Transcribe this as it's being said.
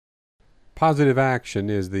Positive action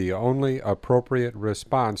is the only appropriate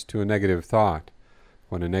response to a negative thought.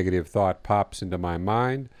 When a negative thought pops into my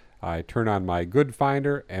mind, I turn on my good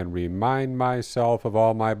finder and remind myself of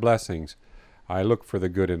all my blessings. I look for the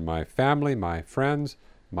good in my family, my friends,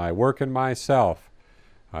 my work, and myself.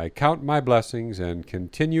 I count my blessings and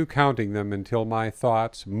continue counting them until my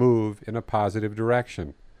thoughts move in a positive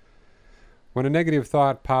direction. When a negative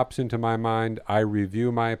thought pops into my mind, I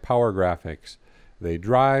review my power graphics. They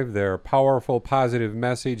drive their powerful positive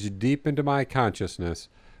message deep into my consciousness.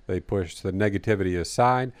 They push the negativity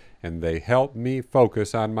aside, and they help me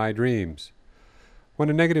focus on my dreams. When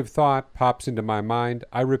a negative thought pops into my mind,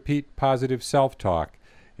 I repeat positive self-talk.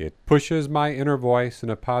 It pushes my inner voice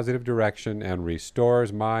in a positive direction and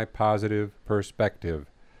restores my positive perspective.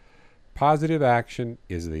 Positive action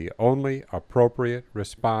is the only appropriate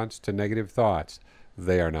response to negative thoughts.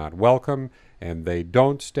 They are not welcome, and they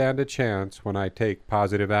don't stand a chance when I take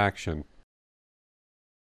positive action.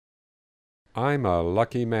 I'm a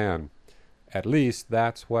lucky man. At least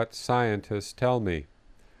that's what scientists tell me.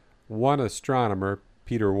 One astronomer,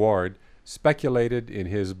 Peter Ward, speculated in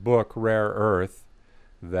his book Rare Earth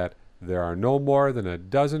that there are no more than a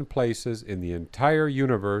dozen places in the entire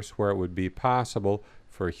universe where it would be possible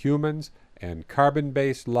for humans and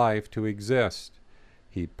carbon-based life to exist.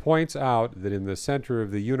 He points out that in the center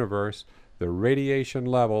of the universe, the radiation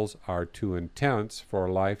levels are too intense for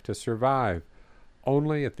life to survive.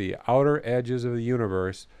 Only at the outer edges of the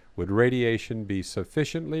universe would radiation be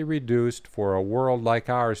sufficiently reduced for a world like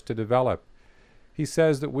ours to develop. He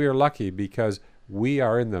says that we are lucky because we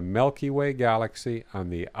are in the Milky Way galaxy on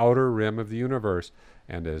the outer rim of the universe,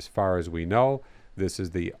 and as far as we know, this is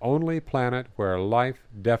the only planet where life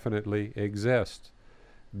definitely exists.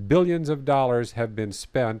 Billions of dollars have been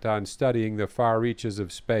spent on studying the far reaches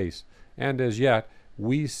of space, and as yet,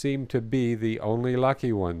 we seem to be the only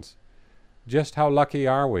lucky ones. Just how lucky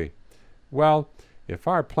are we? Well, if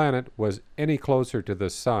our planet was any closer to the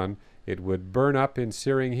sun, it would burn up in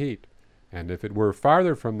searing heat, and if it were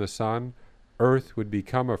farther from the sun, Earth would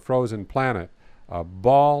become a frozen planet, a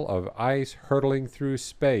ball of ice hurtling through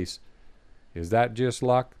space. Is that just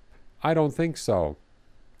luck? I don't think so.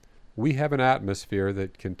 We have an atmosphere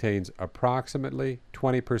that contains approximately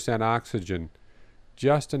 20% oxygen,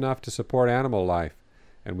 just enough to support animal life,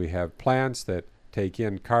 and we have plants that take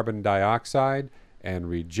in carbon dioxide and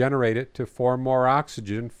regenerate it to form more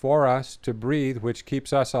oxygen for us to breathe, which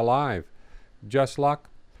keeps us alive. Just luck?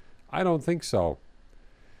 I don't think so.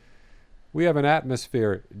 We have an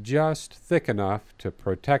atmosphere just thick enough to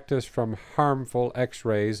protect us from harmful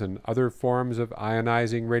X-rays and other forms of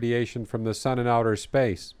ionizing radiation from the sun and outer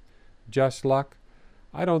space. Just luck?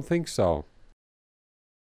 I don't think so.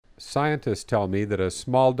 Scientists tell me that a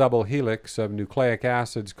small double helix of nucleic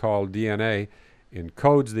acids called DNA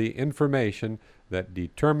encodes the information that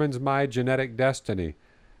determines my genetic destiny.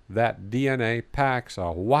 That DNA packs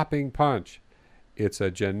a whopping punch. It's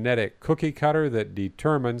a genetic cookie cutter that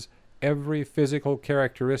determines every physical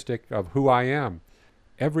characteristic of who I am.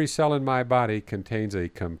 Every cell in my body contains a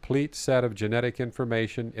complete set of genetic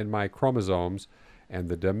information in my chromosomes, and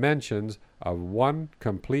the dimensions of one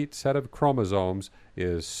complete set of chromosomes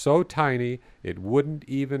is so tiny it wouldn't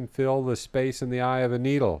even fill the space in the eye of a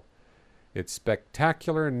needle. It's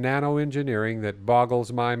spectacular nanoengineering that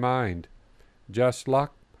boggles my mind. Just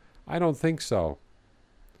luck? I don't think so.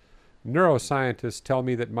 Neuroscientists tell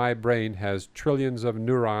me that my brain has trillions of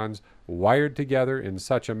neurons wired together in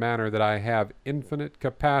such a manner that I have infinite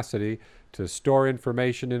capacity to store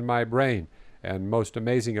information in my brain, and most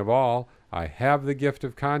amazing of all, I have the gift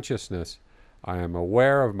of consciousness. I am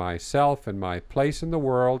aware of myself and my place in the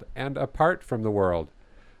world and apart from the world.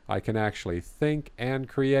 I can actually think and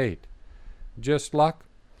create. Just luck?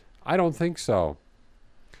 I don't think so.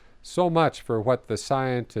 So much for what the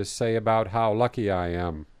scientists say about how lucky I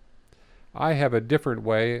am. I have a different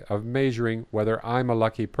way of measuring whether I'm a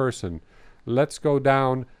lucky person. Let's go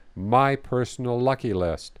down my personal lucky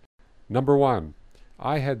list. Number 1,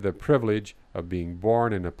 I had the privilege of being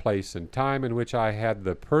born in a place and time in which I had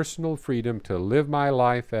the personal freedom to live my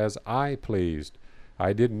life as I pleased.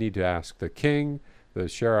 I didn't need to ask the king, the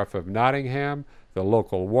sheriff of Nottingham, the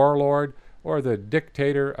local warlord, or the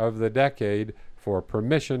dictator of the decade for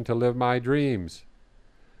permission to live my dreams.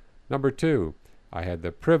 Number 2, I had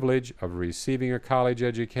the privilege of receiving a college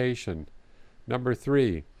education. Number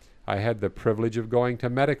 3, I had the privilege of going to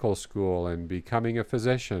medical school and becoming a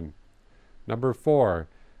physician. Number 4,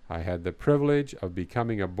 I had the privilege of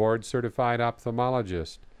becoming a board-certified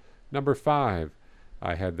ophthalmologist. Number 5,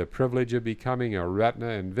 I had the privilege of becoming a retina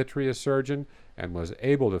and vitreous surgeon and was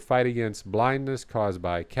able to fight against blindness caused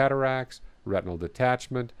by cataracts, retinal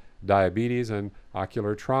detachment, diabetes, and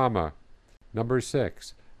ocular trauma. Number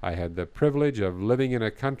 6, I had the privilege of living in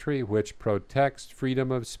a country which protects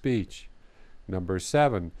freedom of speech. Number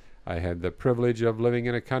 7, I had the privilege of living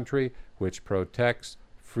in a country which protects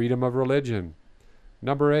freedom of religion.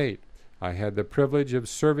 Number 8, I had the privilege of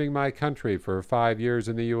serving my country for 5 years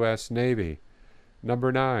in the U.S. Navy.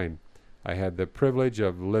 Number 9, I had the privilege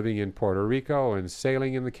of living in Puerto Rico and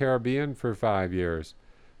sailing in the Caribbean for 5 years.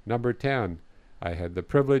 Number 10, I had the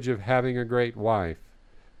privilege of having a great wife.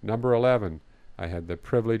 Number 11, I had the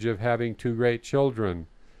privilege of having 2 great children.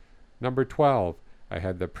 Number 12, I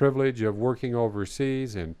had the privilege of working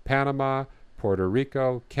overseas in Panama, Puerto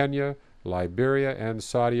Rico, Kenya, Liberia, and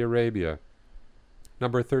Saudi Arabia.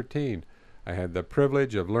 Number 13, I had the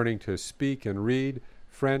privilege of learning to speak and read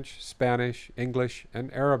French, Spanish, English,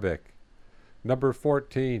 and Arabic. Number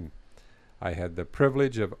 14, I had the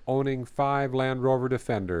privilege of owning 5 Land Rover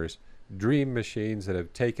Defenders, dream machines that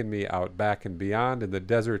have taken me out back and beyond in the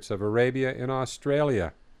deserts of Arabia and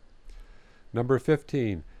Australia. Number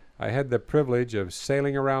 15, I had the privilege of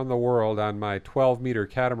sailing around the world on my 12-meter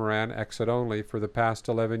catamaran exit only for the past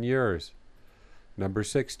 11 years. Number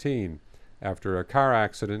 16, after a car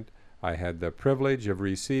accident, I had the privilege of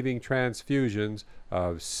receiving transfusions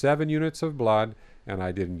of 7 units of blood, and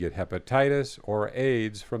I didn't get hepatitis or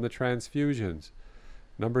AIDS from the transfusions.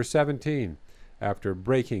 Number 17, after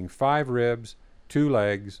breaking 5 ribs, 2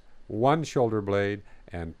 legs, 1 shoulder blade,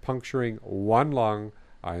 and puncturing 1 lung,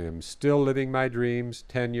 I am still living my dreams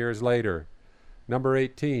 10 years later. Number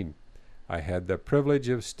 18, I had the privilege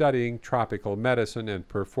of studying tropical medicine and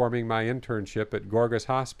performing my internship at Gorgas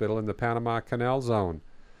Hospital in the Panama Canal Zone.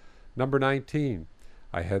 Number 19,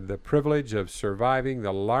 I had the privilege of surviving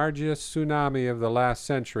the largest tsunami of the last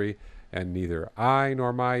century, and neither I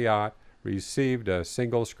nor my yacht received a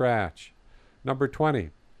single scratch. Number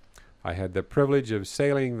 20, I had the privilege of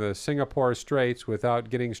sailing the Singapore Straits without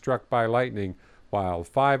getting struck by lightning, while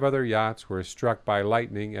 5 other yachts were struck by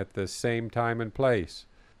lightning at the same time and place.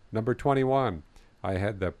 Number 21, I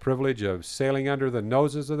had the privilege of sailing under the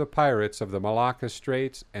noses of the pirates of the Malacca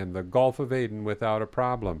Straits and the Gulf of Aden without a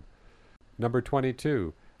problem. Number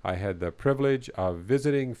 22, I had the privilege of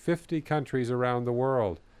visiting 50 countries around the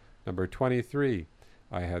world. Number 23,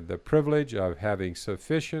 I had the privilege of having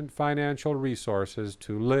sufficient financial resources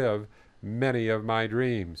to live many of my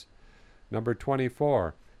dreams. Number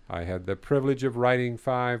 24, I had the privilege of writing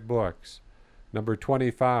 5 books. Number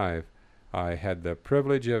 25, I had the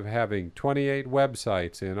privilege of having 28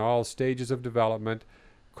 websites in all stages of development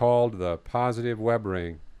called the Positive Web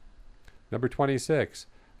Ring. Number 26,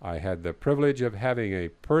 I had the privilege of having a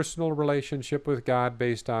personal relationship with God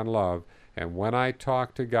based on love, and when I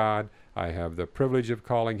talk to God, I have the privilege of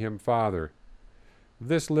calling him Father.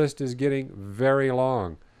 This list is getting very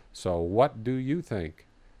long, so what do you think?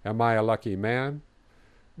 Am I a lucky man?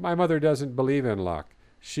 My mother doesn't believe in luck.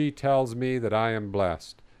 She tells me that I am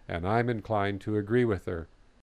blessed, and I'm inclined to agree with her.